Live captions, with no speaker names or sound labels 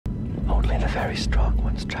very strong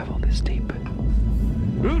ones travel this deep.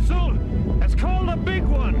 Usul has called a big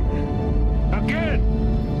one. Again,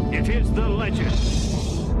 it is the legend.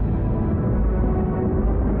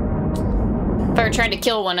 If I were trying to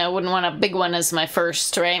kill one, I wouldn't want a big one as my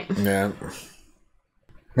first, right? Yeah.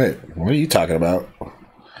 Wait, what are you talking about?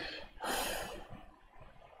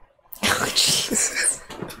 Oh, Jesus.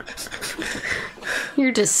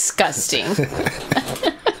 You're disgusting.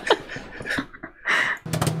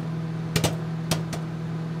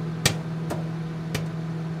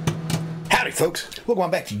 Howdy, folks. Welcome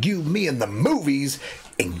on back to You, Me, and the Movies.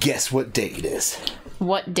 And guess what day it is?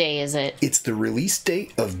 What day is it? It's the release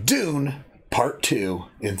date of Dune Part 2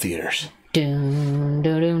 in theaters. Dune,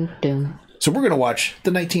 dune, dune, dune. So we're going to watch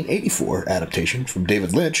the 1984 adaptation from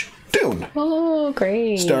David Lynch, Dune. Oh,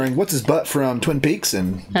 great. Starring What's-His-Butt from Twin Peaks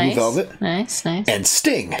and Blue Velvet. Nice, nice. And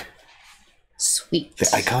Sting. Sweet. The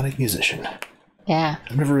iconic musician. Yeah.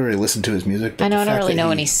 I've never really listened to his music. But I know, I don't really know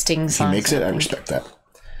he, any Sting songs. He makes it, I respect that.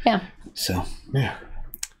 Yeah. So, yeah.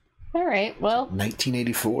 All right, well.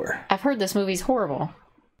 1984. I've heard this movie's horrible.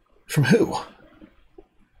 From who?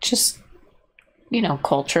 Just, you know,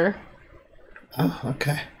 culture. Oh,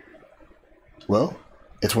 okay. Well,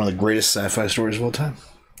 it's one of the greatest sci-fi stories of all time.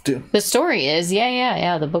 Dune. The story is,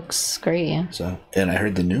 yeah. The book's great, yeah. So, and I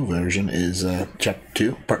heard the new version is Chapter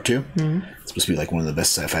 2, Part 2. Mm-hmm. It's supposed to be like one of the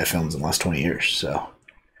best sci-fi films in the last 20 years, so...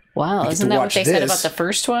 Wow, isn't that what they said about the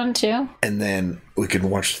first one, too? And then we can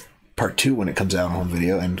watch Part 2 when it comes out on home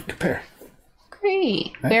video and compare.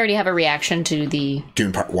 Great. Right? We already have a reaction to the...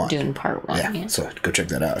 Dune Part 1. Dune Part 1, yeah. So go check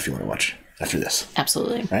that out if you want to watch after this.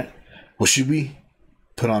 Absolutely. Right? Well, should we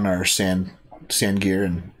put on our sand gear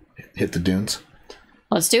and hit the dunes?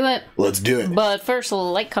 Let's do it. Let's do it. But first,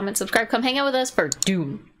 like, comment, subscribe, come hang out with us for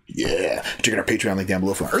Dune. Yeah. Check out our Patreon link down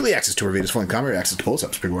below for early access to our videos, full and commentary, access to polls,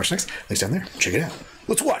 up to watch next. Links down there. Check it out.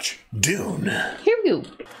 Let's watch Dune. Here we go.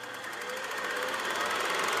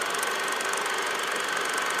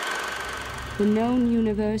 The known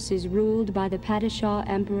universe is ruled by the Padishah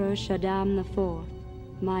Emperor Shaddam IV,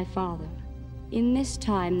 my father. In this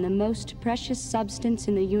time, the most precious substance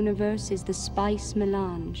in the universe is the spice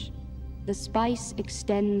melange. The spice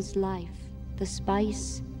extends life. The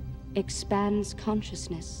spice expands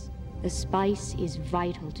consciousness. The spice is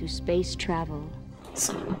vital to space travel.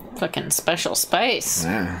 Some fucking special spice.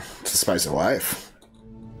 Yeah, it's the spice of life.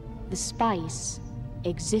 The spice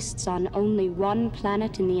exists on only one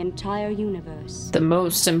planet in the entire universe. The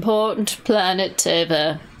most important planet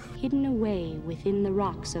ever. Hidden away within the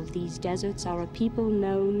rocks of these deserts are a people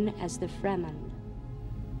known as the Fremen.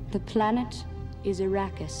 The planet is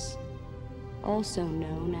Arrakis, also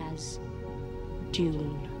known as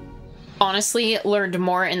Dune. Honestly, learned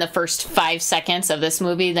more in the first 5 seconds of this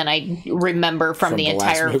movie than I remember from the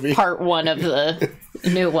entire part 1 of the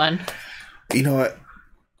new one. You know what?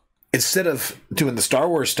 Instead of doing the Star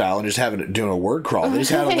Wars style and just doing a word crawl, they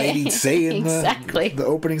just had a lady saying exactly. the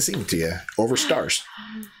opening scene to you over stars.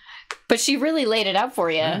 But she really laid it out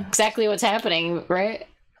for you. Yeah. Exactly what's happening, right?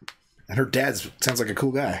 And her dad sounds like a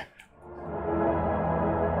cool guy.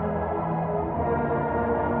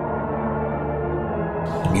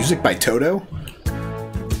 Music by Toto?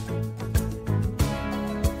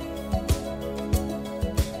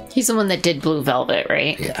 He's the one that did Blue Velvet,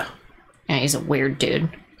 right? Yeah. Yeah, he's a weird dude.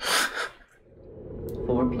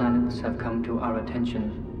 4 planets have come to our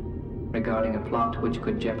attention regarding a plot which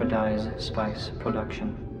could jeopardize spice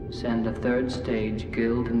production. Send a 3rd stage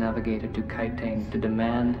guild navigator to Kaitain to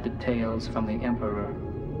demand details from the Emperor.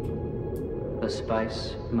 The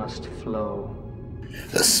spice must flow.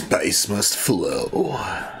 The spice must flow.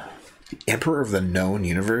 The Emperor of the known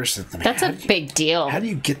universe? I mean, that's a big deal. How do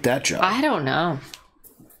you get that job? I don't know.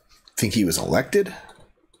 Think he was elected?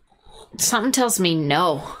 Something tells me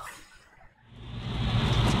no.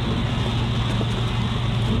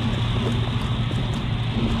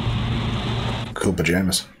 Cool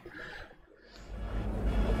pajamas.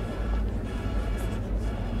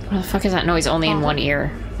 What the fuck is that noise only in one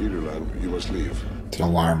ear? You must leave. It's an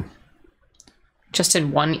alarm. Just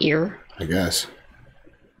in one ear? I guess.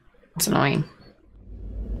 It's annoying.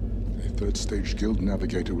 A 3rd stage guild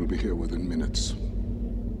navigator will be here within minutes.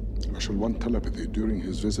 I shall want telepathy during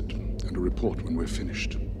his visit and a report when we're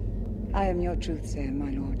finished. I am your truthsayer, my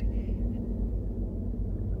lord.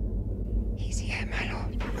 He's here, my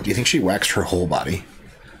lord. Do you think she waxed her whole body?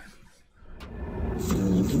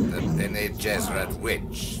 The Bene Gesserit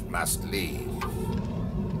witch must leave.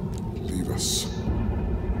 Leave us.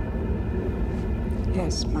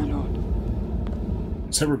 Yes, my lord.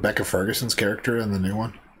 Is that Rebecca Ferguson's character in the new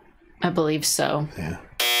one? I believe so. Yeah.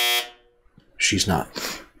 She's not.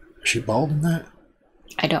 Is she bald in that?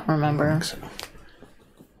 I don't remember. I think so.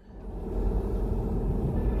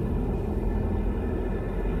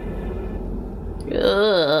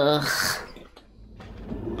 Ugh.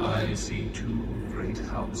 I see two great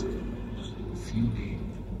houses feuding.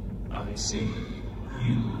 I see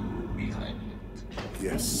you behind it.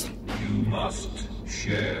 Yes. You must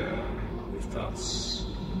share with us.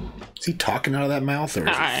 Is he talking out of that mouth, or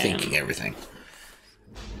is he thinking everything?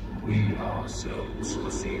 We ourselves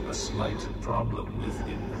perceive a slight problem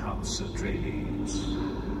within House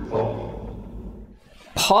Atreides.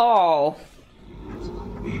 Paul.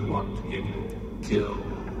 We want him killed.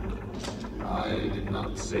 I did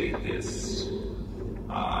not say this.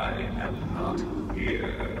 I am not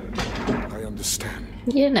here. I understand.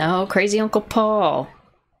 You know, crazy Uncle Paul.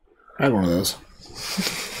 I had one of those.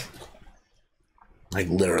 Like,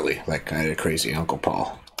 literally, like I had a crazy Uncle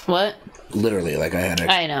Paul. What? Literally, like I had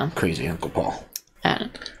a crazy Uncle Paul.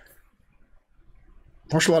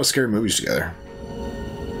 Watched a lot of scary movies together.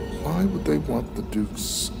 Why would they want the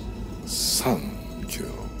Duke's son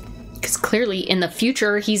killed? Because clearly in the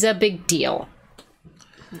future, he's a big deal.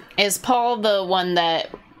 Is Paul the one that...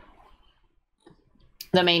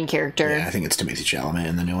 the main character? Yeah, I think it's Timothy Chalamet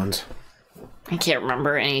in the new ones. I can't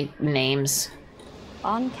remember any names.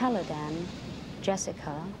 On Caladan,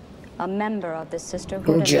 Jessica, a member of the Sisterhood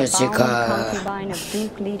and the bound concubine of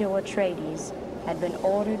Duke Leto Atreides, had been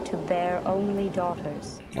ordered to bear only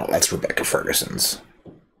daughters. Oh, that's Rebecca Ferguson's.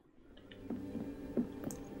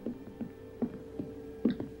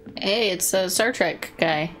 Hey, it's a Star Trek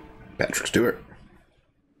guy. Patrick Stewart.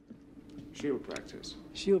 Shield practice.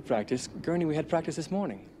 Shield practice? Gurney, we had practice this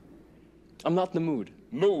morning. I'm not in the mood.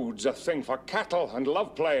 Mood's a thing for cattle and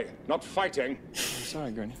love play, not fighting. I'm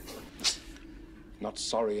sorry, Gurney. Not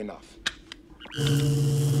sorry enough.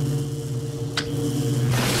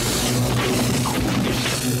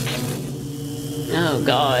 Oh,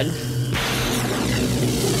 God.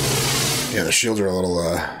 Yeah, the shields are a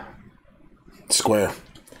little, square.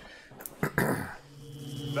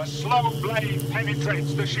 The slow blade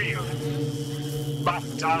penetrates the shield. But,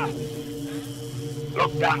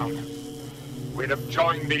 look down. We'd have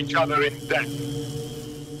joined each other in death.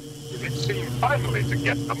 It seemed finally to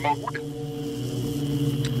get the mood.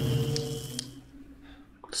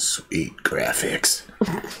 Sweet graphics.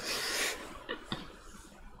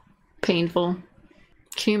 Painful.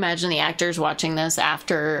 Can you imagine the actors watching this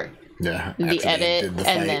after the edit,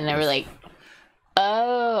 and then they were like,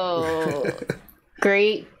 "Oh,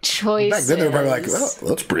 great choice." Back then they were probably like, "Oh,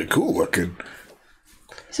 that's pretty cool looking."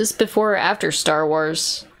 Is this before or after Star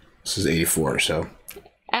Wars? This is 84, so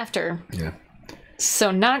after. Yeah.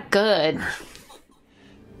 So not good.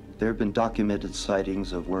 There have been documented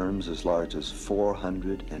sightings of worms as large as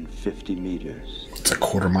 450 meters. It's a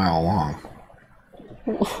quarter-mile long.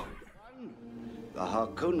 The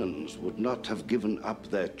Harkonnens would not have given up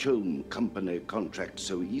their Chone Company contract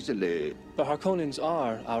so easily. The Harkonnens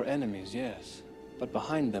are our enemies, yes. But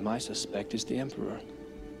behind them, I suspect, is the Emperor.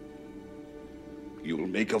 You'll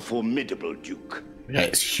make a formidable Duke. Yeah,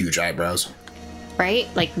 it's huge eyebrows. Right?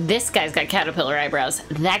 Like, this guy's got caterpillar eyebrows.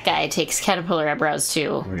 That guy takes caterpillar eyebrows,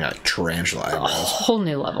 too. We got tarantula eyebrows. A whole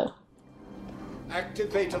new level.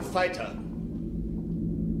 Activate a fighter.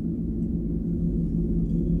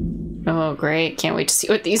 Oh, great. Can't wait to see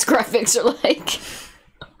what these graphics are like.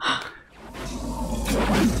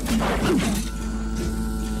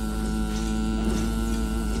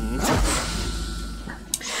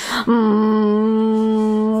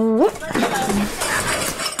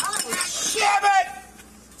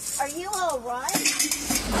 Are you all right?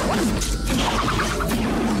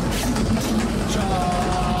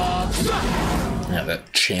 Yeah,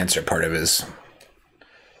 that chants are part of his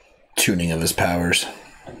tuning of his powers.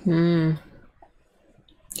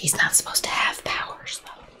 He's not supposed to have powers,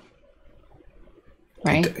 though.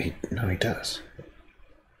 Right? No, he does.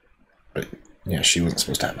 But, yeah, she wasn't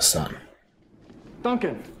supposed to have a son.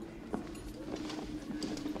 Duncan!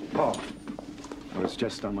 Paul, I was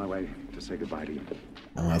just on my way to say goodbye to you.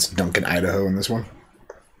 Oh, that's Duncan, Idaho in this one.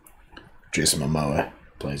 Jason Momoa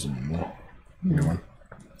plays him in the new one.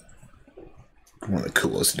 One of the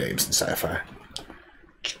coolest names in sci-fi.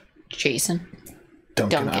 Jason?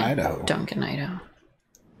 Duncan, Idaho. Duncan, Idaho.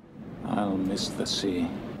 I'll miss the sea.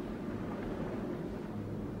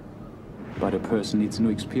 But a person needs new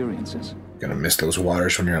experiences. Gonna miss those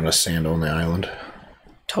waters when you're on a sand-only island.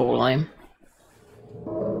 Totally.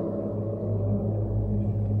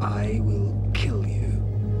 I will kill you.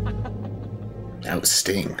 That was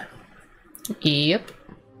Sting. Yep.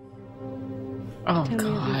 Oh,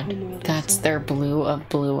 God. That's their blue of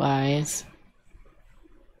blue eyes.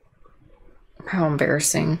 How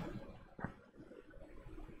embarrassing.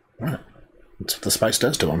 That's what the spice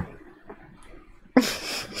does to him.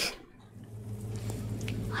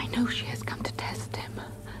 I know she has come to test him.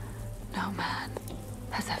 No man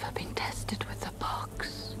has ever been tested with the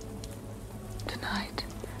box. Tonight,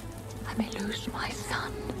 I may lose my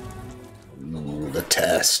son. Ooh, the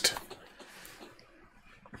test.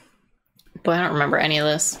 Boy, I don't remember any of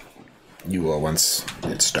this. You will once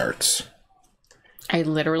it starts. I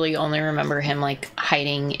literally only remember him like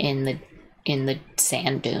hiding in the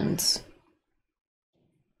sand dunes.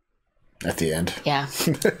 At the end. Yeah.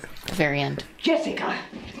 The very end. Jessica!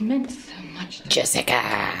 It meant so much to Jessica!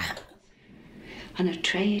 An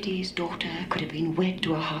Atreides' daughter could have been wed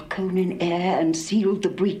to a Harkonnen heir and sealed the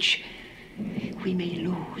breach. We may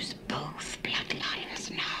lose both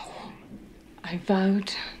bloodlines now. I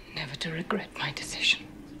vowed never to regret my decision.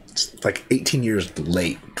 It's like 18 years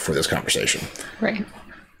late for this conversation. Right.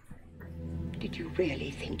 Did you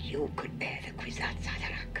really think you could bear the Kwisatz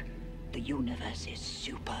Haderach? The universe's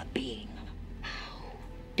super being. How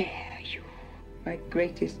dare you? My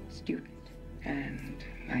greatest student and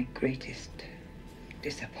my greatest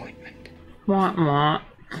disappointment. Wah, wah.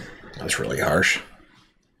 That's really harsh.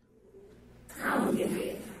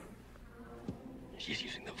 She's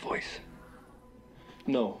using the voice.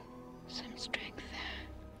 No. Some strength there.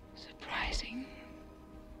 Surprising.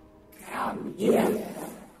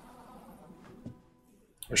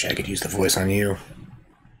 Wish I could use the voice on you.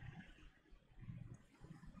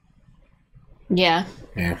 Yeah.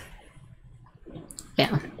 Yeah.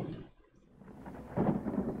 Yeah.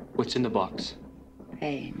 What's in the box?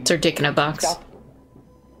 Hey. It's her dick in a box. Stop.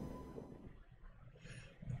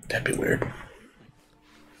 That'd be weird.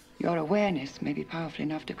 Your awareness may be powerful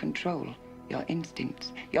enough to control your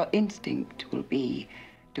instincts. Your instinct will be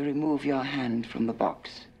to remove your hand from the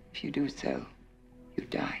box. If you do so, you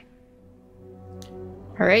die.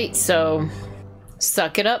 Alright, so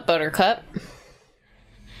suck it up, Buttercup.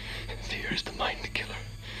 Fear is the mind killer.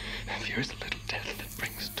 Fear is the little death that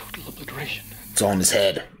brings total obliteration. It's all in his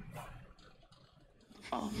head.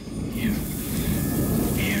 Fear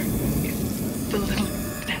is the little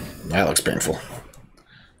death. That looks painful.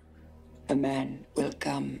 A man will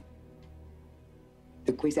come.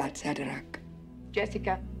 The Kwisatz Haderach.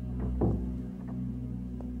 Jessica.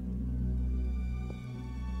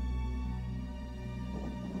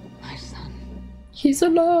 My son. He's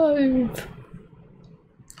alive.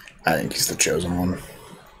 I think he's the chosen one.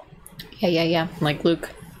 Yeah. Like Luke.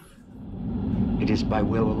 It is by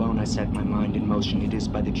will alone I set my mind in motion. It is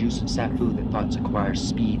by the juice of Safu that thoughts acquire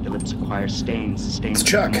speed, the lips acquire stains, stains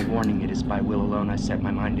become a warning. It is by will alone I set my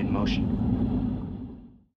mind in motion.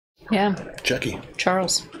 Yeah. Chucky.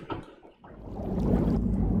 Charles.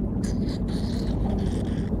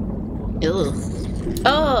 Ew.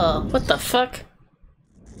 Oh, what the fuck?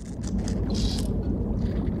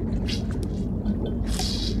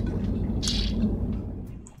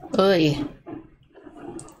 Oy.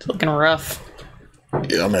 It's looking rough.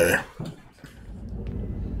 Yummy.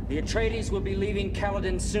 The Atreides will be leaving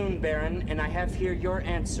Caladan soon, Baron, and I have here your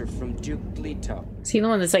answer from Duke Leto. Is he the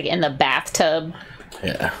one that's like in the bathtub?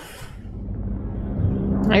 Yeah.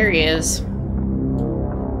 There he is.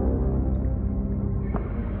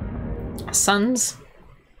 Sons?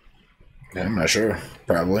 Yeah, I'm not sure.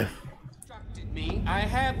 Probably. Me, I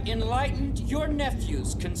have enlightened your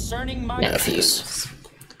nephews concerning my nephews.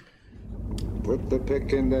 Put the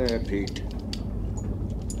pick in there, Pete.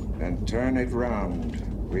 And turn it round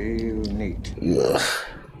real neat. Ugh.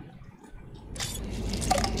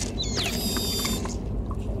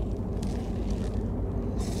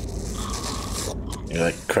 You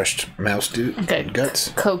like crushed mouse dude Okay. guts?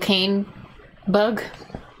 Cocaine bug?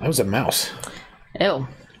 That was a mouse. Ew.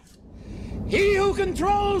 He who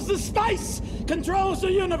controls the spice controls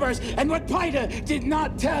the universe. And what Pida did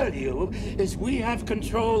not tell you is we have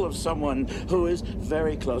control of someone who is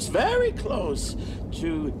very close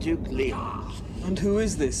to Duke Leto. And who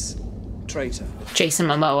is this traitor? Jason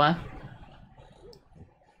Momoa.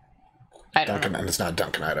 I don't Duncan, know. and it's not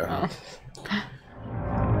Duncan Idaho.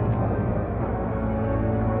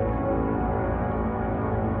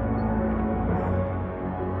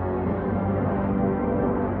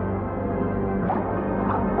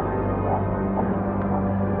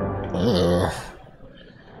 Oh.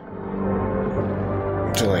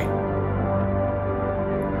 To like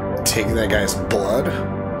take that guy's blood?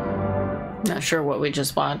 Not sure what we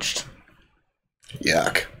just watched.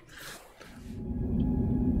 Yuck.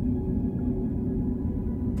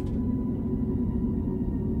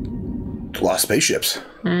 Lost spaceships.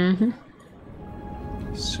 Mm-hmm.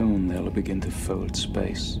 Soon they'll begin to fold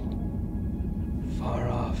space. Far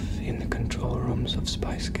off in the control rooms of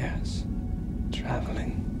spice gas.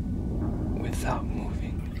 Traveling without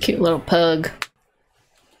moving. Cute little pug.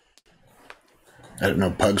 I didn't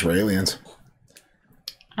know pugs were aliens.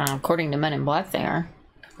 According to Men in Black, they are.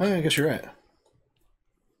 Oh, yeah, I guess you're right.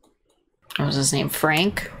 What was his name?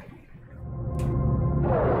 Frank?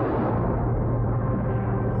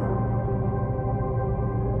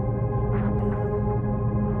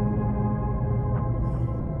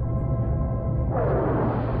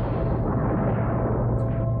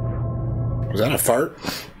 Was that a fart?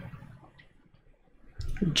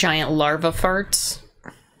 Giant larva farts.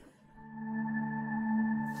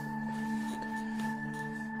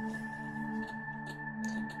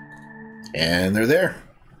 And they're there.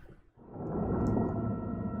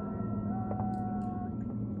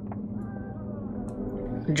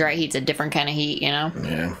 Dry heat's a different kind of heat, you know?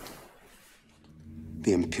 Yeah.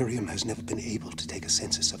 The Imperium has never been able to take a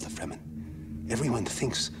census of the Fremen. Everyone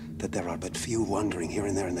thinks that there are but few wandering here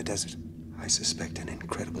and there in the desert. I suspect an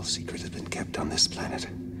incredible secret has been kept on this planet.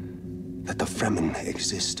 That the Fremen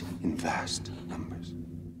exist in vast numbers.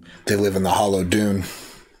 They live in the hollow Dune.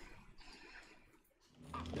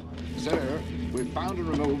 Sir, we've found and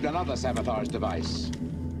removed another sabotage device.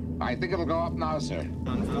 I think it'll go up now, sir.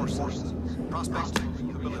 Forces.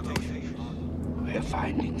 Prospecting. Rehabilitation. We're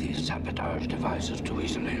finding these sabotage devices too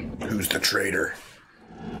easily. Who's the traitor?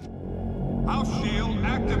 House shield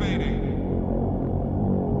activating.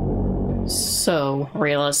 So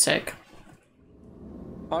realistic.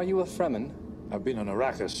 Are you a Fremen? I've been on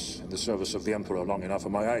Arrakis in the service of the Emperor long enough for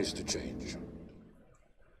my eyes to change.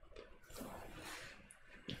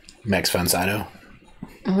 Max von Sydow.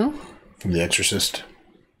 Mm-hmm. From The Exorcist.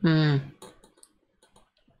 Hmm.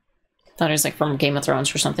 Thought he was like from Game of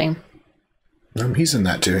Thrones or something. He's in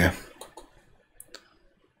that too, yeah.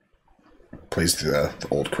 Plays the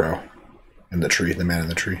old crow in the tree, the man in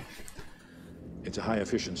the tree. It's a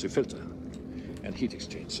high-efficiency filter and heat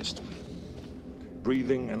exchange system.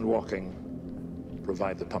 Breathing and walking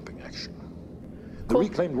provide the pumping action. The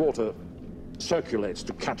reclaimed water circulates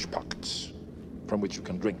to catch pockets from which you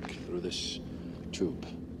can drink through this tube.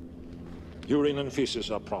 Urine and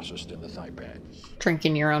feces are processed in the thigh pads.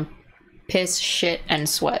 Drinking your own piss, shit, and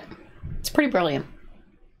sweat. It's pretty brilliant.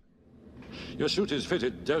 Your suit is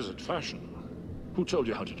fitted desert fashion. Who told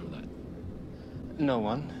you how to do that? No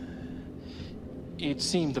one. It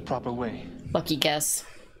seemed the proper way. Lucky guess.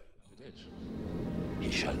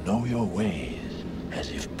 He shall know your ways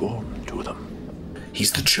as if born to them.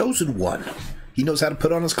 He's the chosen one. He knows how to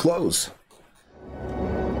put on his clothes.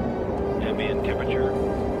 Ambient temperature,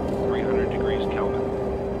 300 degrees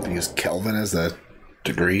Kelvin. They use Kelvin as the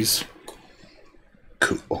degrees.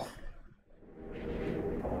 Cool.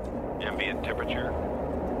 Ambient temperature,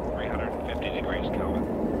 350 degrees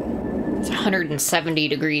Kelvin. It's 170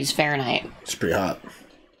 degrees Fahrenheit. It's pretty hot.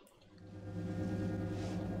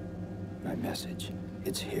 My message,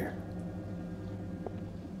 it's here.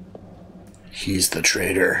 He's the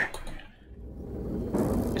traitor.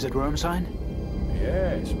 Is it worm sign?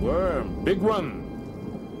 Yes, worm. Big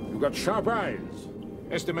one. You got sharp eyes.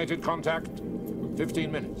 Estimated contact,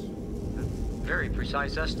 15 minutes. Very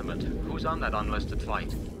precise estimate. Who's on that unlisted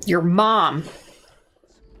flight? Your mom.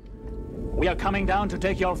 We are coming down to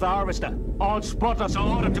take your harvester. All spotters are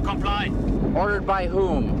ordered to comply. Ordered by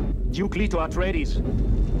whom? Duke Leto Atreides.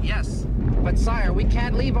 Yes, but sire, we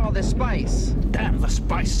can't leave all this spice. Damn the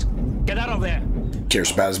spice. Get out of there.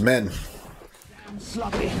 Cares about his men.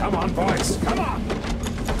 Sloppy. Come on, boys. Come on.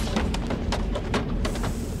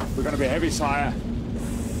 We're gonna be heavy, sire.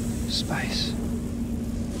 Spice.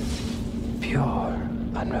 Pure,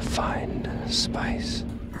 unrefined spice.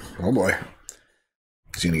 Oh boy.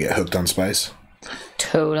 He's gonna get hooked on spice.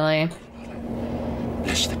 Totally.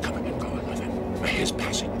 Bless the coming and going with him. May his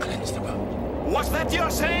passing cleanse the world. What's that you're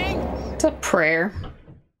saying? It's a prayer.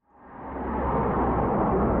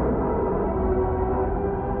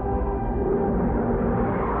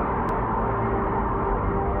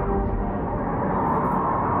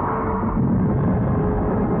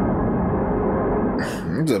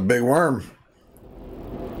 It's a big worm.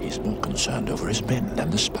 He's more concerned over his men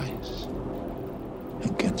than the spice.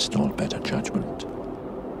 Against all better judgment,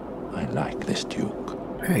 I like this Duke.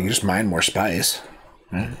 Hey, you just mine more spice.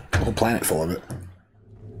 Right? A whole planet full of it.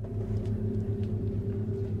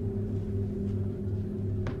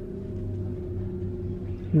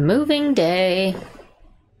 Moving day.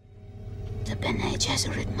 The Bene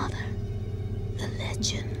Gesserit mother. The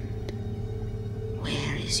legend.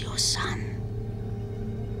 Where is your son?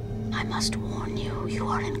 I must warn you, you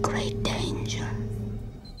are in great danger.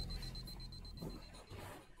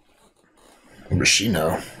 What does she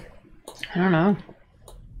know? I don't know.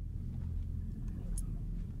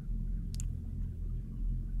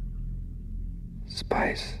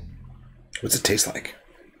 Spice. What's it taste like?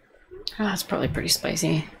 Oh, it's probably pretty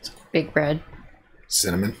spicy. It's big bread.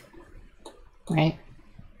 Cinnamon. Right.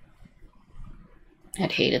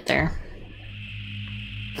 I'd hate it there.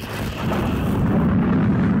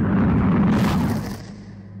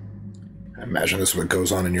 I imagine this is what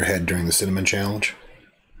goes on in your head during the cinnamon challenge.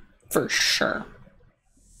 For sure.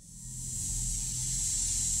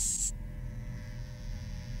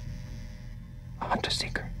 A hunter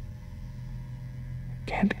seeker.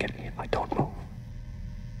 Can't get me if I don't move.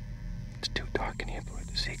 It's too dark in here for it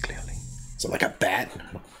to see clearly. Is it like a bat?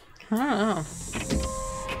 I don't know.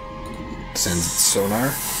 Sends its sonar.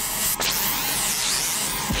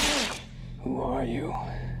 Who are you?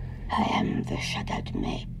 I am the Shadad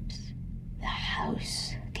Mapes, the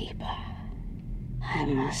housekeeper. I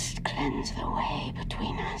must cleanse the way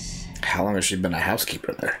between us. How long has she been a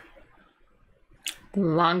housekeeper there?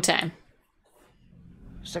 Long time.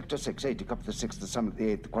 Sector 6, 8, up the 6th, the sum of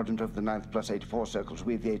the 8th, the quadrant of the 9th, plus 84 circles,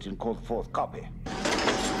 we the 8 and call the 4th. Copy.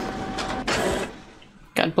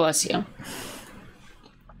 God bless you.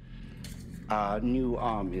 Our new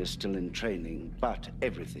army is still in training, but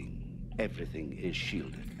everything is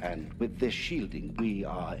shielded. And with this shielding, we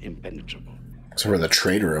are impenetrable. So we're the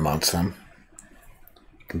traitor amongst them.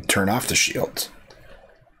 Can turn off the shields.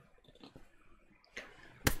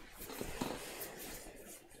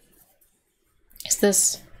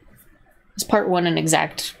 Is part one an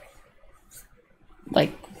exact,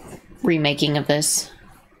 like, remaking of this?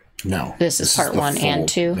 No. This is part one and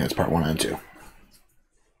two? Yeah, it's part 1 and 2.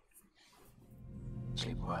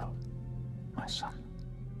 Sleep well, my son.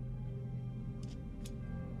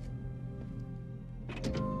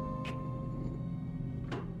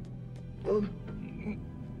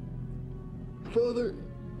 Father.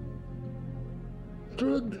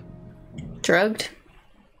 Drugged. Drugged?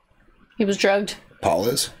 He was drugged. Paul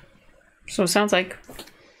is? So it sounds like.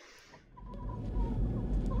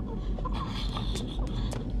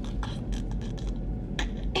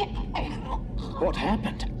 What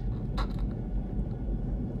happened?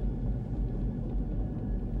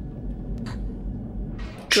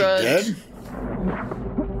 Drugged. Dead?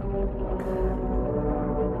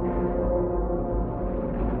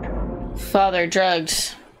 Father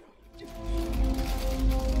drugged.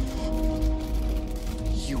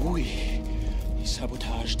 Yui. He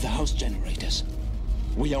sabotaged the house generators.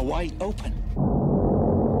 We are wide open.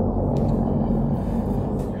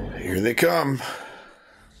 Here they come.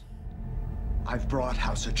 I've brought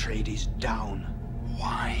House Atreides down.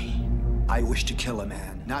 Why? I wish to kill a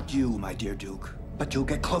man. Not you, my dear Duke. But you'll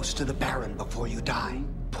get close to the Baron before you die.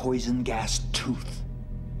 Poison gas tooth.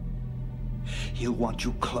 He'll want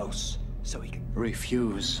you close, so he can...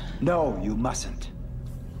 Refuse. No, you mustn't.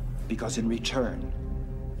 Because in return,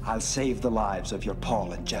 I'll save the lives of your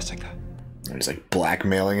Paul and Jessica. He's like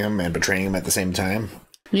blackmailing him and betraying him at the same time.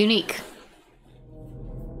 Unique.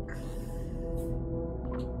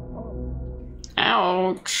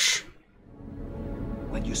 Ouch.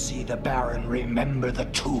 When you see the Baron, remember the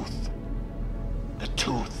tooth. The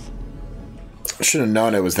tooth. I should have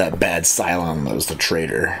known it was that bad Cylon that was the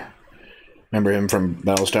traitor. Remember him from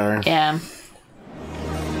Battlestar? Yeah.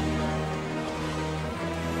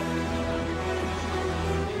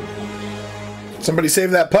 Somebody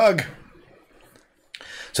save that pug!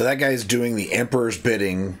 So that guy's doing the Emperor's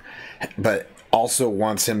bidding, but also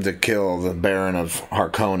wants him to kill the Baron of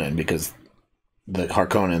Harkonnen because the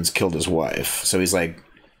Harkonnens killed his wife. So he's like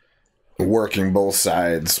working both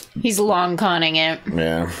sides. He's long conning it.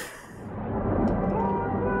 Yeah.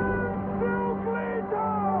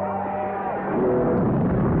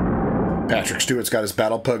 Patrick Stewart's got his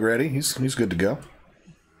battle pug ready. He's good to go.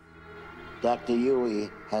 Dr. Yui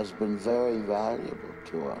has been very valuable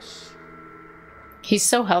to us. He's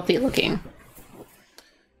so healthy looking.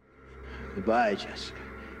 Goodbye, Jessica.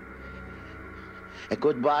 And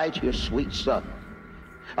goodbye to your sweet son.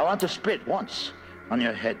 I want to spit once on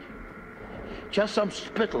your head. Just some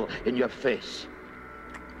spittle in your face.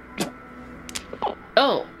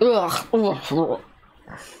 Oh, ugh.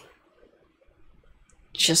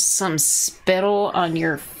 Just some spittle on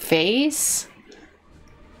your face?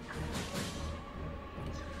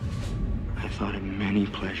 I thought of many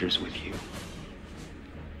pleasures with you.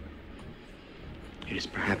 It is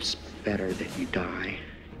perhaps better that you die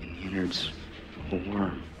in the innards of a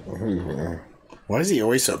worm. Why is he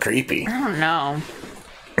always so creepy? I don't know.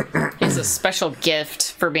 He has a special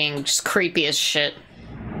gift for being just creepy as shit.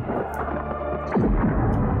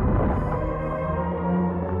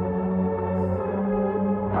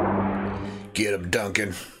 Get him,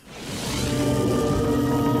 Duncan.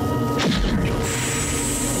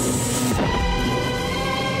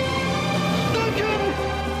 Duncan!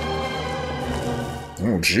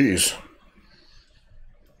 Oh, jeez.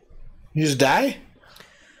 You just die?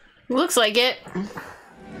 Looks like it.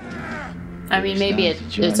 I mean, maybe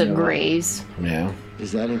it's a graze. Yeah.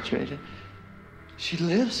 Is that it, traitor? She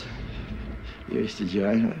lives. You wish to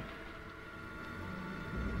join her?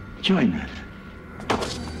 Join her.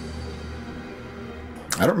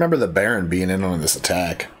 I don't remember the Baron being in on this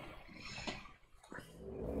attack.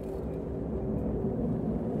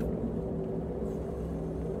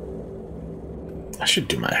 I should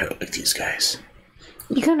do my hair like these guys.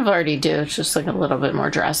 You kind of already do. It's just like a little bit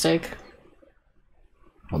more drastic.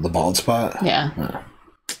 Oh, the bald spot? Yeah. Oh.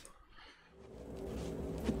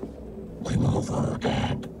 We move her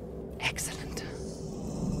again. Excellent.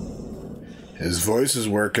 His voice is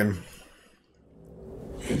working.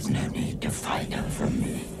 There's no need to fight her from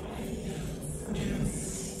me.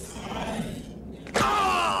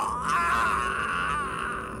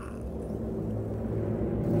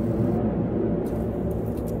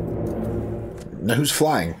 Now who's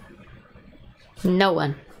flying? No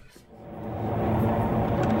one.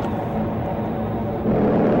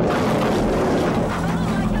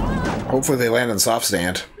 Hopefully they land in soft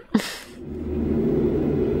stand.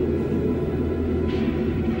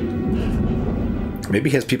 Maybe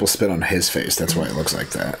he has people spit on his face. That's why it looks like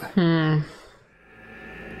that.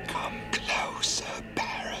 Come closer,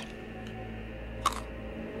 Baron.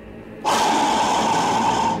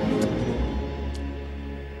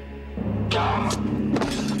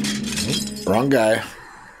 Wrong guy.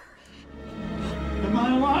 Am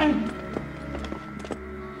I alive?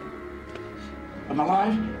 I'm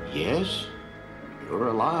alive? Yes, you're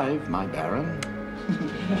alive, my Baron.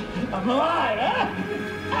 I'm alive, huh?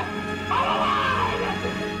 I'm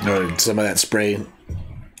alive! Or did some of that spray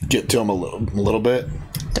get to him a little bit?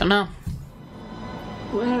 Don't know.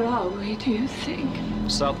 Where are we, do you think?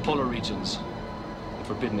 South Polar regions. The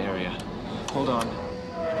forbidden area. Hold on.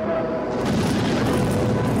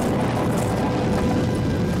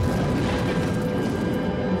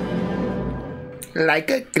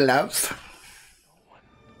 Like a glove.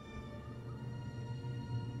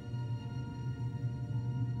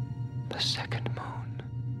 The second moon.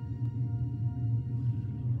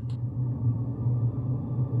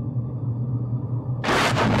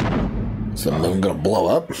 Is the moon gonna blow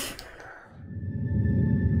up?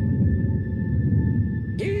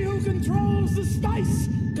 He who controls the spice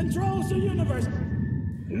controls the universe.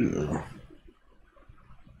 Ew.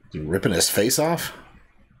 You ripping his face off?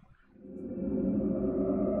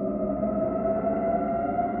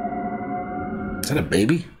 Is that a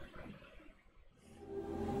baby?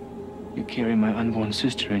 You carry my unborn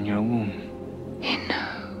sister in your womb. He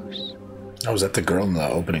knows. Oh, was that the girl in the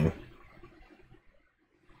opening?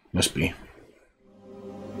 Must be.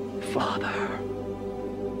 Father,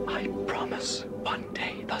 I promise one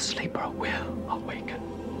day the sleeper will awaken,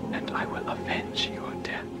 and I will avenge your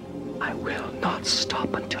death. I will not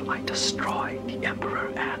stop until I destroy the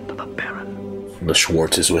Emperor and the Baron. The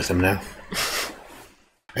Schwartz is with him now.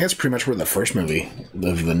 I think that's pretty much where the first movie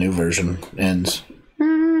of the new version ends.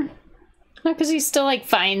 No, because he still like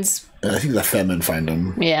finds. I think the Femen find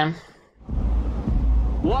him. Yeah.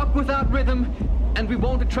 Walk without rhythm, and we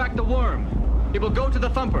won't attract the worm. It will go to the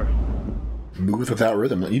thumper. Move without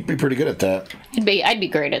rhythm. You'd be pretty good at that. I'd be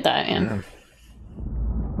great at that, yeah.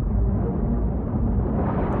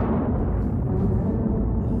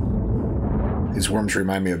 These worms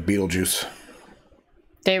remind me of Beetlejuice.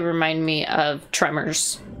 They remind me of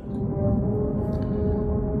Tremors.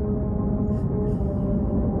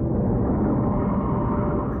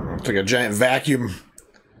 It's like a giant vacuum.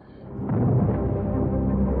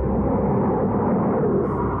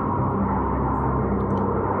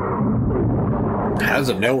 How does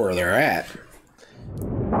it know where they're at?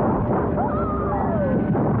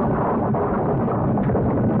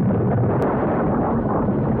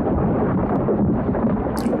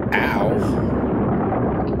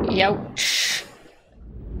 Youch.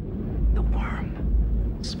 The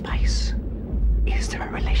worm. Spice. Is there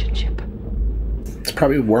a relationship? It's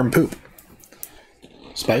probably worm poop.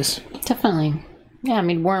 Spice? Definitely. Yeah, I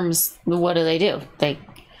mean, worms, what do? They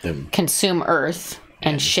consume earth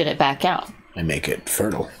and shit it back out. And make it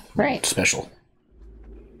fertile. Right. Special.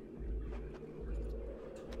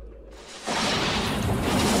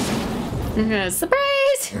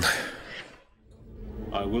 Surprise!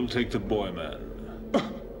 I will take the boy man.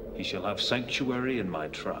 He shall have sanctuary in my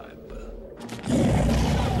tribe.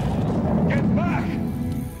 Get back!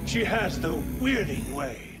 She has the weirding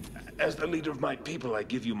way. As the leader of my people, I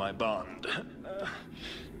give you my bond.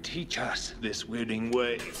 Teach us this weirding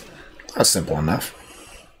way. That's simple enough.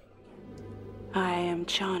 I am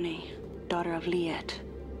Chani, daughter of Liet.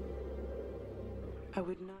 I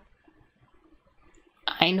would not.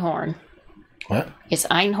 Einhorn. What? It's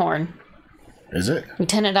Einhorn. Is it?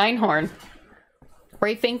 Lieutenant Einhorn.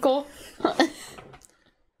 Ray Finkel.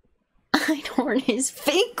 Einhorn is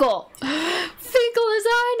Finkel. Finkel is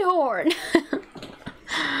Einhorn.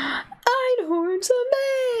 Einhorn's a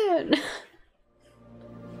man.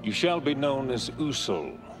 You shall be known as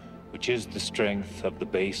Usul, which is the strength of the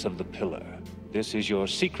base of the pillar. This is your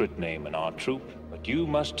secret name in our troop, but you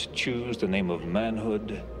must choose the name of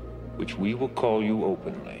manhood, which we will call you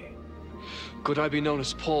openly. Could I be known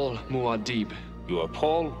as Paul Muad'Dib? You are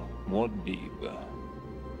Paul Muad'Dib.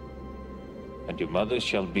 And your mother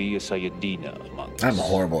shall be a Sayyidina among us. I'm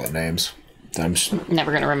horrible at names. I'm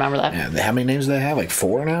never gonna remember that. Yeah, how many names do they have? Like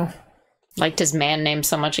 4 now? Liked his man name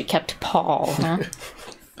so much it kept Paul, huh?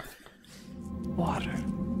 Water.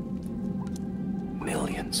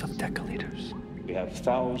 Millions of decaliters. We have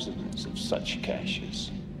thousands of such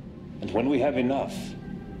caches. And when we have enough,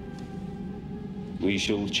 we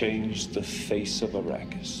shall change the face of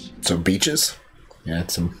Arrakis. So beaches? Yeah,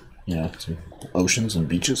 some oceans and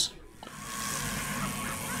beaches.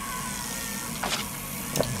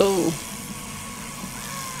 Ooh.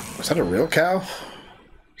 Was that a real cow?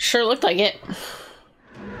 Sure looked like it.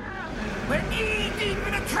 We're knee deep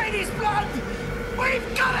in Atreides' blood!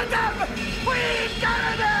 We've got them! We've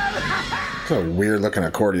got them! It's a weird looking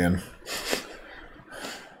accordion.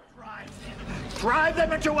 Drive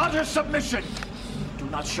them into utter submission! Do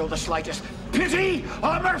not show the slightest pity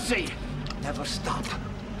or mercy! Never stop.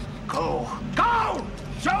 Go! Go!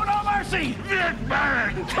 Show no mercy!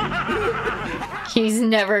 He's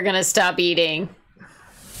never gonna stop eating.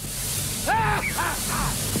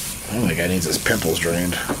 I don't think guy needs his pimples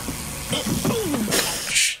drained.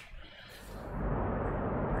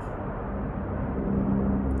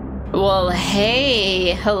 Well,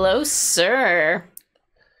 hey, hello, sir.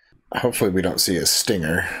 Hopefully we don't see a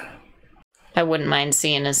stinger. I wouldn't mind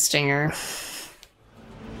seeing a stinger.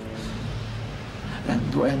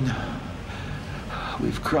 And when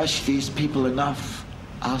we've crushed these people enough,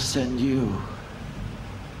 I'll send you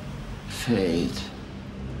Fade.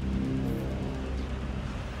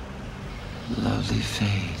 Lovely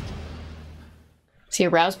Fade. Is he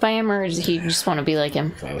aroused by him, or does he just want to be like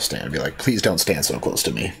him? If I was standing, I'd be like, please don't stand so close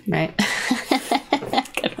to me. Right.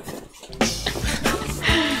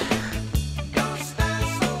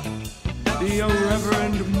 The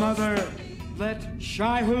Reverend Mother, let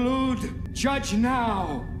Shai-Hulud judge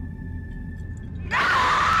now.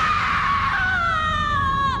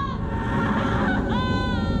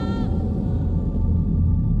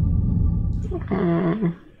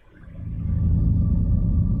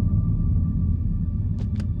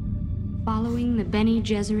 Following the Bene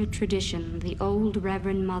Gesserit tradition, the old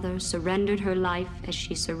Reverend Mother surrendered her life as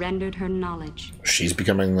she surrendered her knowledge. She's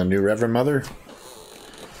becoming the new Reverend Mother?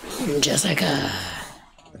 Jessica.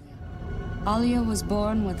 Alia was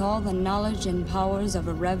born with all the knowledge and powers of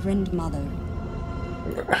a Reverend Mother.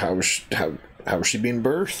 How was she being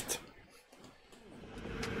birthed?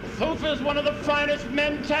 Thufir's one of the finest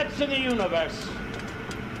mentats in the universe.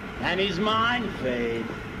 And he's mine, Fade.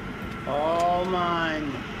 All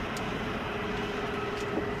mine.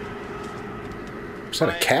 Is that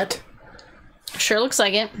a cat? Sure looks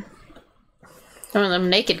like it. One of them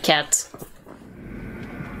naked cats.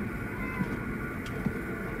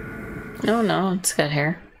 Oh no, it's got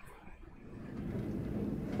hair.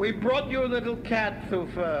 We brought you a little cat,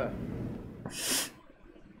 Thufir.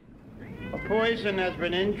 A poison has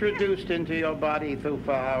been introduced into your body, Thufir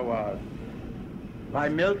Hawaz. By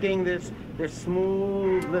milking this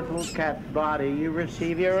smooth little cat's body, you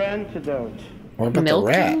receive your antidote. What about the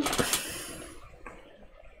rat?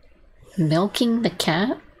 Milking the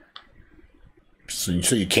cat? So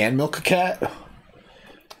you can milk a cat?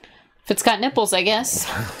 If it's got nipples, I guess.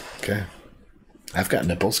 Okay. I've got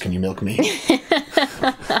nipples. Can you milk me? I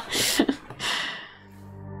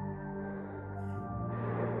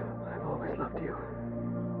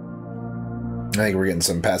think we're getting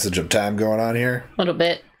some passage of time going on here. A little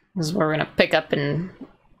bit. This is where we're going to pick up in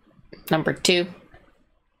number 2.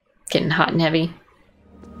 Getting hot and heavy.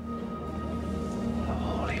 The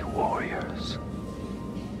holy warriors.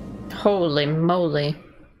 Holy moly.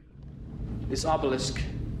 This obelisk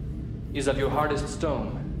is of your hardest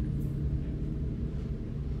stone.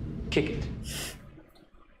 Kick it.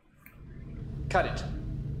 Cut it.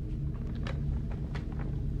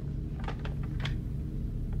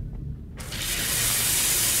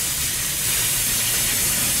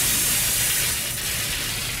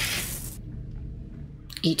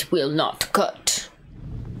 It will not cut.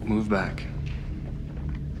 Move back.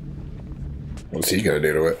 What's he gonna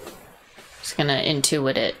do to it? He's gonna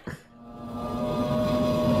intuit it.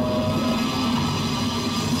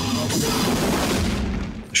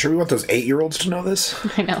 sure we want those 8-year-olds to know this?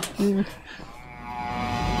 I know.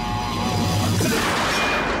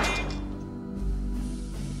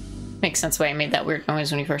 Makes sense why I made that weird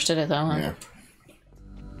noise when he first did it, though. Huh? Yeah.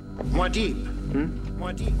 More deep.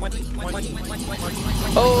 More deep. More deep. More deep.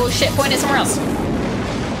 Oh shit! Point it somewhere else.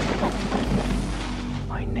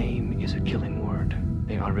 My name is a killing word.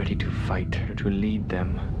 They are ready to fight, to lead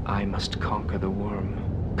them. I must conquer the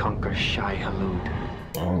worm. Conquer Shai-Hulud.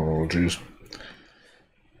 Oh, jeez.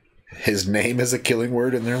 His name is a killing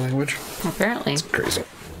word in their language? Apparently. That's crazy.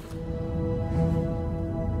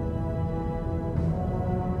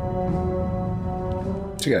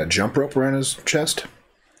 So he got a jump rope around his chest?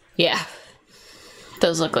 Yeah.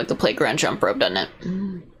 Does look like the playground jump rope, doesn't it?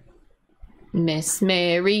 Miss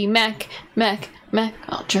Mary Mac,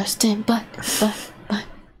 all dressed in black.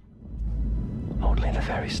 Only the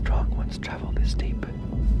very strong ones travel this deep.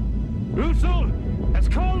 Usul has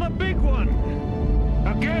called a big one!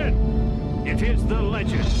 Again, it is the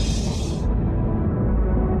legend.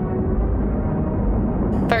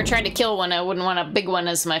 If I were trying to kill one, I wouldn't want a big one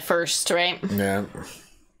as my first, right? Yeah.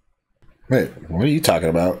 Wait, what are you talking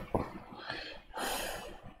about?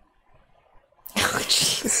 Oh,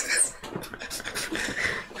 Jesus.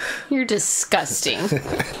 You're disgusting.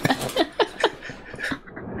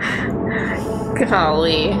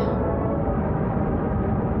 Golly.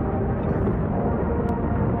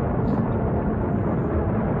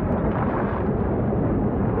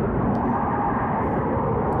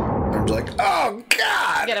 I'm like, oh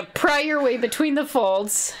God! You gotta pry your way between the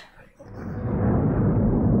folds.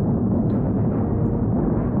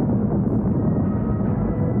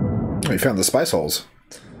 Oh, you found the spice holes.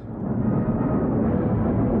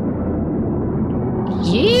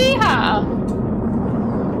 Yeah.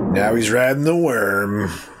 Now he's riding the worm.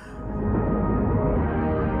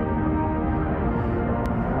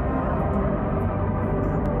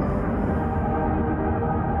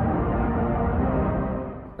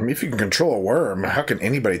 I mean, if you can control a worm, how can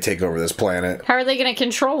anybody take over this planet? How are they gonna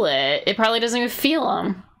control it? It probably doesn't even feel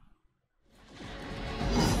them.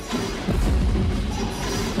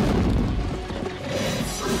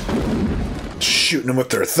 Shooting them with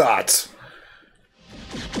their thoughts.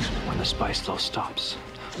 When the spice flow stops,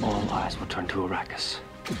 all eyes will turn to Arrakis.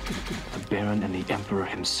 The Baron and the Emperor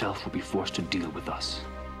himself will be forced to deal with us.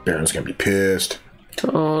 Baron's gonna be pissed.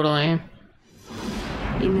 Totally.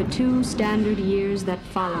 In the 2 standard years that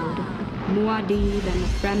followed, Muad'Dib and the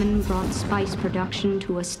Fremen brought spice production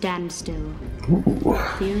to a standstill. Ooh.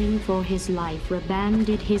 Fearing for his life, Rabban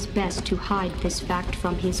did his best to hide this fact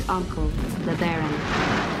from his uncle, the Baron.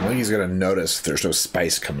 I think he's gonna notice there's no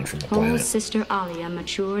spice coming from the Paul's planet. sister Alia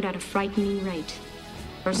matured at a frightening rate.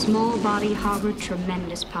 Her small body harbored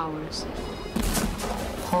tremendous powers.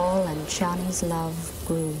 Paul and Chani's love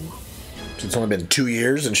grew. It's only been 2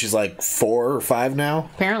 years and she's like 4 or 5 now?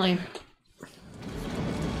 Apparently.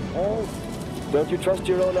 Oh, don't you trust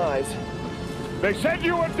your own eyes? They said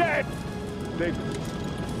you were dead! They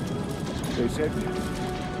said...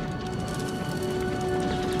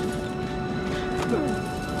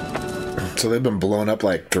 So they've been blown up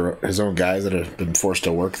like his own guys that have been forced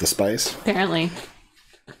to work the spice? Apparently.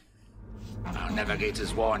 Our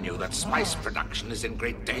navigators warn you that spice production is in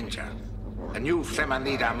great danger. The new Fremen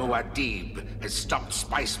leader Muad'Dib has stopped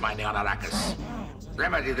spice mining on Arrakis.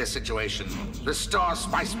 Remedy this situation, restore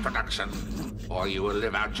spice production, or you will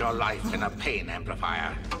live out your life in a pain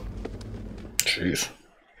amplifier. Jeez.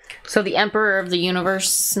 So the Emperor of the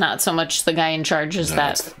Universe, not so much the guy in charge as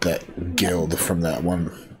that guild from that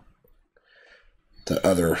one, the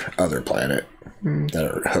other planet that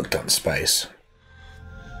are hooked on spice.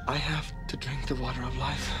 I have to drink the water of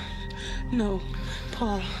life. No,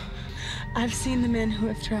 Paul. I've seen the men who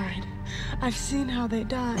have tried. I've seen how they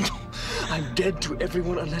die. I'm dead to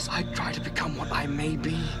everyone unless I try to become what I may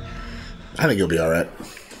be. I think you'll be alright.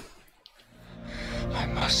 I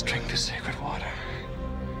must drink the sacred water.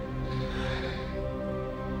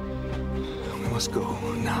 We must go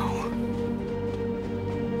now.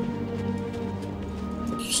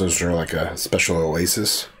 So is there like a special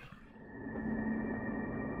oasis?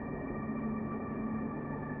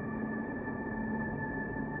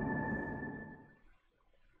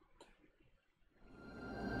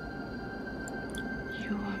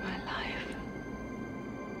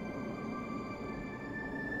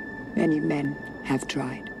 Many men have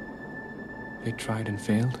tried. They tried and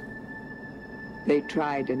failed? They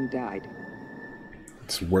tried and died.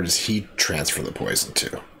 So where does he transfer the poison to?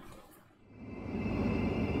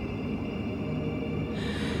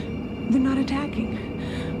 They're not attacking.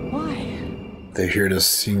 Why? They're here to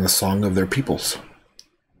sing the song of their peoples.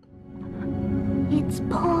 It's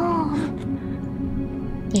Paul.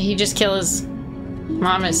 Did he just kill his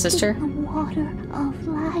mom and his sister? The water of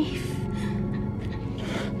life.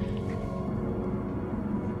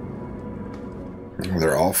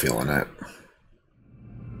 They're all feeling it.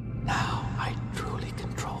 Now I truly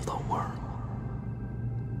control the worm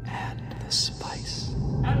and the spice.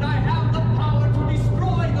 And I have the power to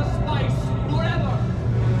destroy the spice forever.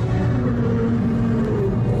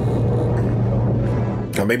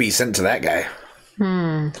 Oh, maybe he sent it to that guy.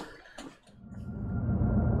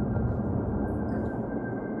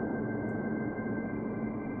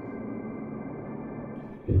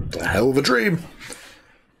 The hell of a dream.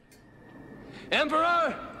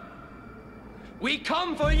 Emperor! We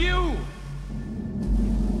come for you!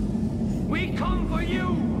 We come for you!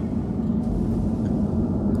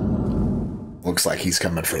 Looks like he's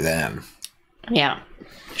coming for them. Yeah,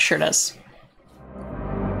 sure does.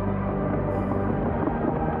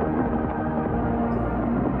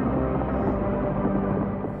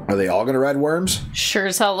 Are they all gonna ride worms? Sure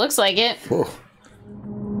as hell looks like it. Whoa.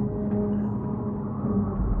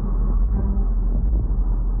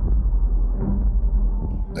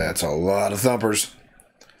 That's a lot of thumpers.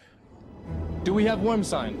 Do we have worm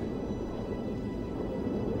sign?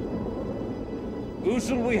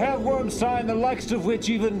 Usul, we have worm sign, the likes of which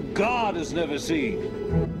even God has never seen.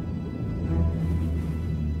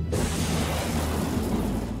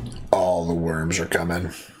 All the worms are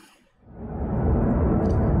coming.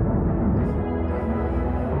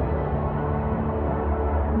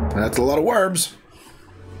 That's a lot of worms.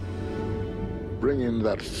 Bring in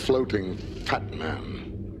that floating fat man.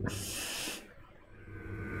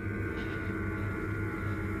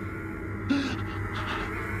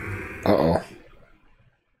 Uh-oh.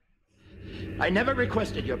 I never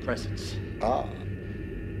requested your presence. Ah.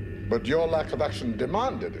 But your lack of action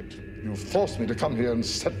demanded it. You forced me to come here and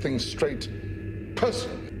set things straight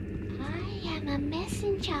personally. I am a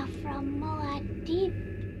messenger from Muad'Dib.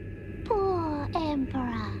 Poor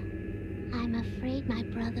Emperor. I'm afraid my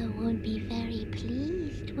brother won't be very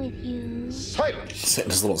pleased with you. Silence! Sent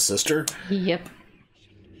his little sister? Yep.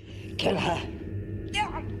 Kill her.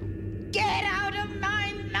 Get out of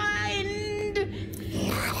my mind!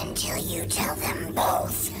 Not until you tell them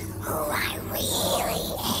both who I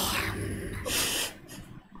really am.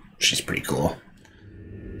 She's pretty cool.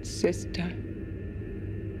 Sister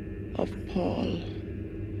of Paul.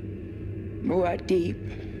 Muad'Dib.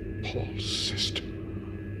 Paul's sister.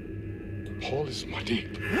 Paul is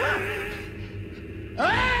Muad'Dib.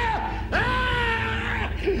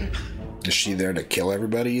 Is she there to kill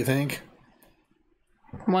everybody, you think?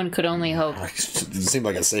 One could only hope. It seemed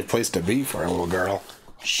like a safe place to be for a little girl.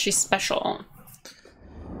 She's special.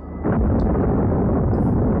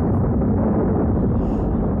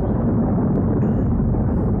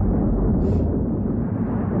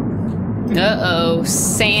 Uh-oh,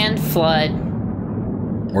 sand flood.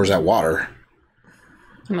 Where's that water?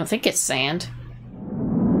 I don't think it's sand.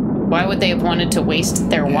 Why would they have wanted to waste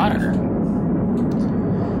their water?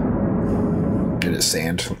 It is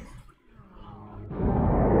sand.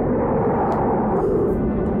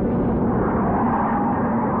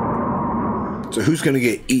 So who's gonna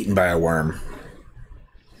get eaten by a worm?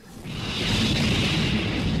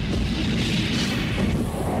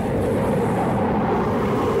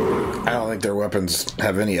 I don't think their weapons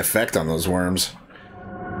have any effect on those worms.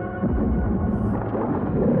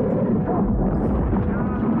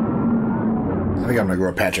 I think I'm gonna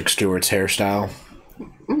grow Patrick Stewart's hairstyle.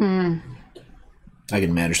 I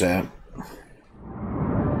can manage that.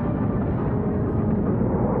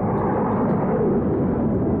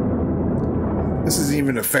 This isn't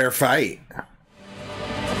even a fair fight.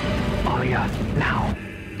 Arya, now.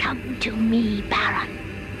 Come to me, Baron.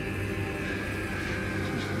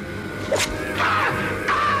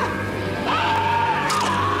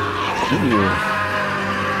 Ooh.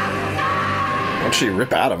 What'd she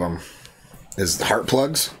rip out of him? His heart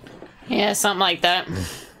plugs? Yeah, something like that.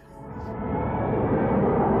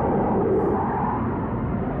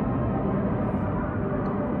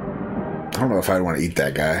 I don't know if I'd want to eat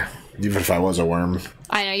that guy, even if I was a worm.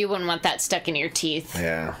 I know you wouldn't want that stuck in your teeth.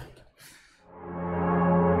 Yeah.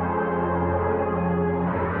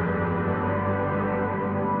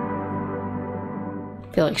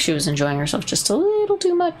 I feel like she was enjoying herself just a little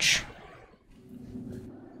too much.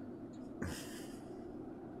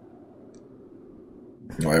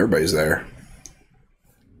 Well, everybody's there.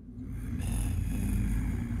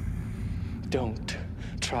 Don't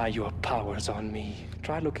try your powers on me.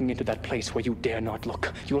 Try looking into that place where you dare not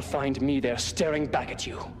look. You'll find me there staring back at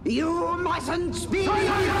you. You mustn't speak!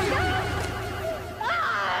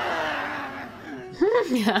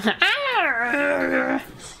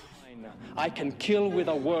 I can kill with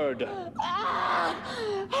a word.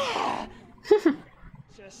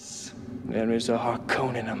 There is a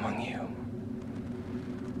Harkonnen among you.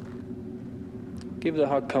 Give the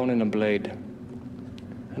Harkonnen a blade,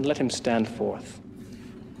 and let him stand forth.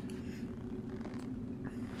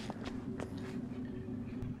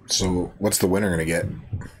 So, what's the winner gonna get?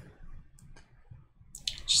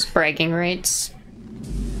 Just bragging rights.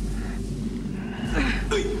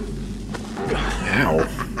 Ow.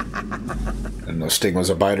 And no Sting was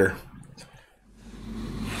a biter.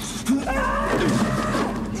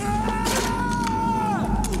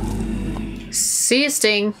 See you,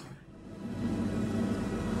 Sting.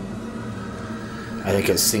 I think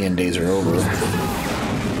his singing days are over.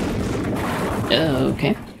 Oh,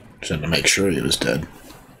 okay. Just had to make sure he was dead.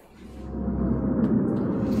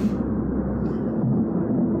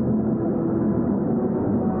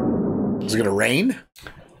 Is it gonna rain?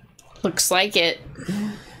 Looks like it.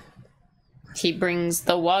 He brings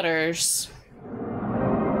the waters.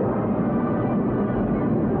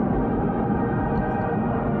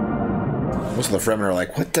 Most of the Fremen are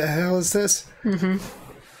like, what the hell is this? Mm-hmm.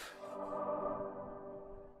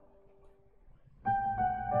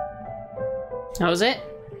 That was it?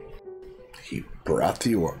 He brought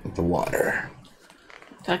the water.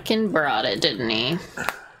 Fucking brought it, didn't he?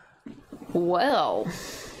 Well.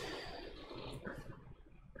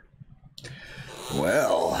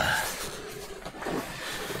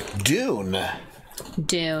 Dune.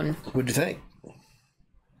 Dune. What'd you think?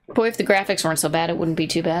 Boy, if the graphics weren't so bad, it wouldn't be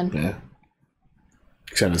too bad. Yeah.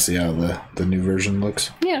 Excited to see how the new version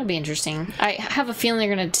looks. Yeah, it'll be interesting. I have a feeling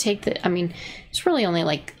they're going to take the... I mean, it's really only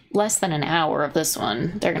like less than an hour of this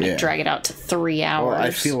one. They're going to drag it out to 3 hours. Well,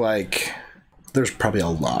 I feel like there's probably a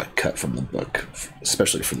lot cut from the book,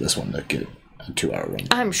 especially for this one to get a 2-hour run.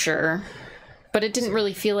 I'm sure. But it didn't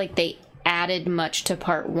really feel like they added much to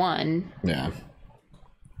part 1. Yeah.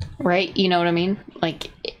 Right? You know what I mean? Like,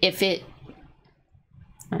 if it...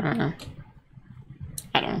 I don't know.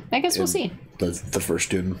 I guess we'll see. The first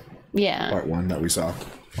Dune. Yeah. Part 1 that we saw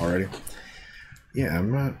already. Yeah,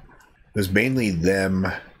 I'm not... It was mainly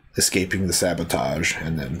them escaping the sabotage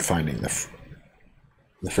and then finding the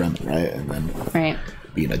Fremen, right? And then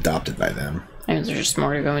being adopted by them. I mean, there's just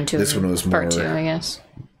more to go into. This one was more... Part 2, I guess.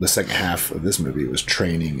 The second half of this movie was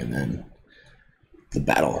training and then the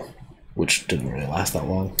battle, which didn't really last that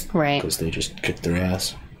long. Right. Because they just kicked their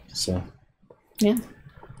ass. So... Yeah.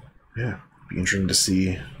 Yeah. Be interesting to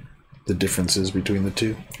see the differences between the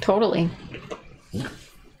two. Totally.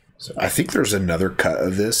 So I think there's another cut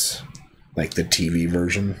of this, like the TV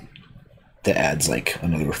version, that adds like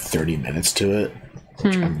another 30 minutes to it.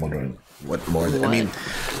 Which I'm wondering what more. I mean,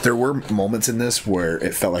 there were moments in this where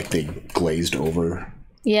it felt like they glazed over.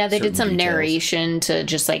 Yeah, they did some details. narration to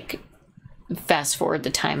just like fast forward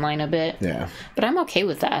the timeline a bit. Yeah. But I'm okay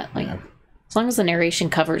with that. Like, as long as the narration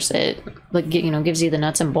covers it, like, you know, gives you the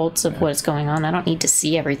nuts and bolts of what's going on. I don't need to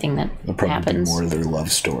see everything that It'll probably happens. be more of their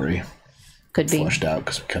love story. Could be fleshed out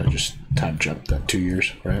because we kind of just time jumped that 2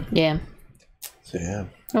 years, right? Yeah. So yeah.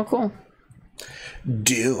 Oh, cool.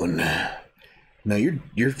 Dune. Now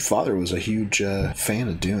your father was a huge fan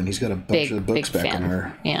of Dune. He's got a bunch of books back on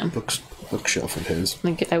our bookshelf of his.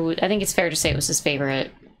 I think it's fair to say it was his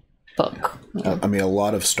favorite book. Yeah. I mean, a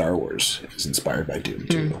lot of Star Wars is inspired by Dune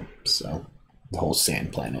too. So the whole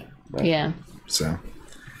sand planet. Right? Yeah. So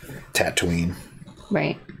Tatooine.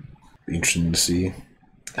 Right. Be interesting to see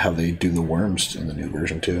how they do the worms in the new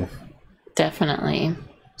version too. Definitely.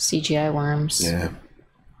 CGI worms. Yeah.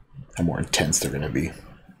 How more intense they're going to be.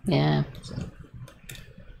 Yeah. So.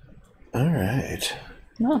 All right.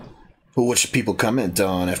 Well, what should people comment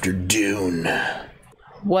on after Dune?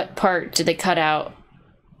 What part did they cut out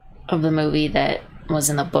of the movie that was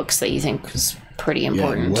in the books that you think was pretty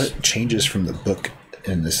important? Yeah, what changes from the book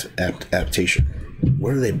in this adaptation?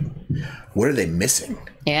 What are they missing?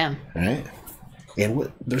 Yeah. Right?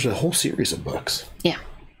 And there's a whole series of books. Yeah.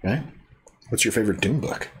 Right? What's your favorite Dune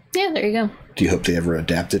book? Yeah, there you go. Do you hope they ever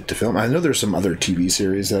adapt it to film? I know there's some other TV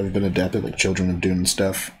series that have been adapted, like Children of Dune and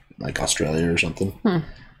stuff, like Australia or something.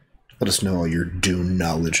 Let us know all your Dune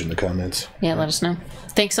knowledge in the comments. Yeah, let us know.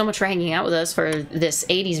 Thanks so much for hanging out with us for this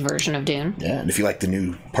 80s version of Dune. Yeah, and if you like the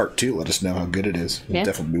new part 2, let us know how good it is. We'll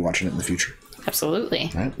definitely be watching it in the future.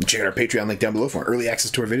 Absolutely. All right. And check out our Patreon link down below for early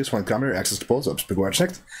access to our videos, one comment, or access to polls. Big watch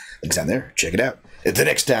next. Links down there. Check it out. Until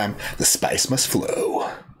next time, the spice must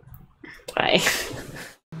flow. Bye.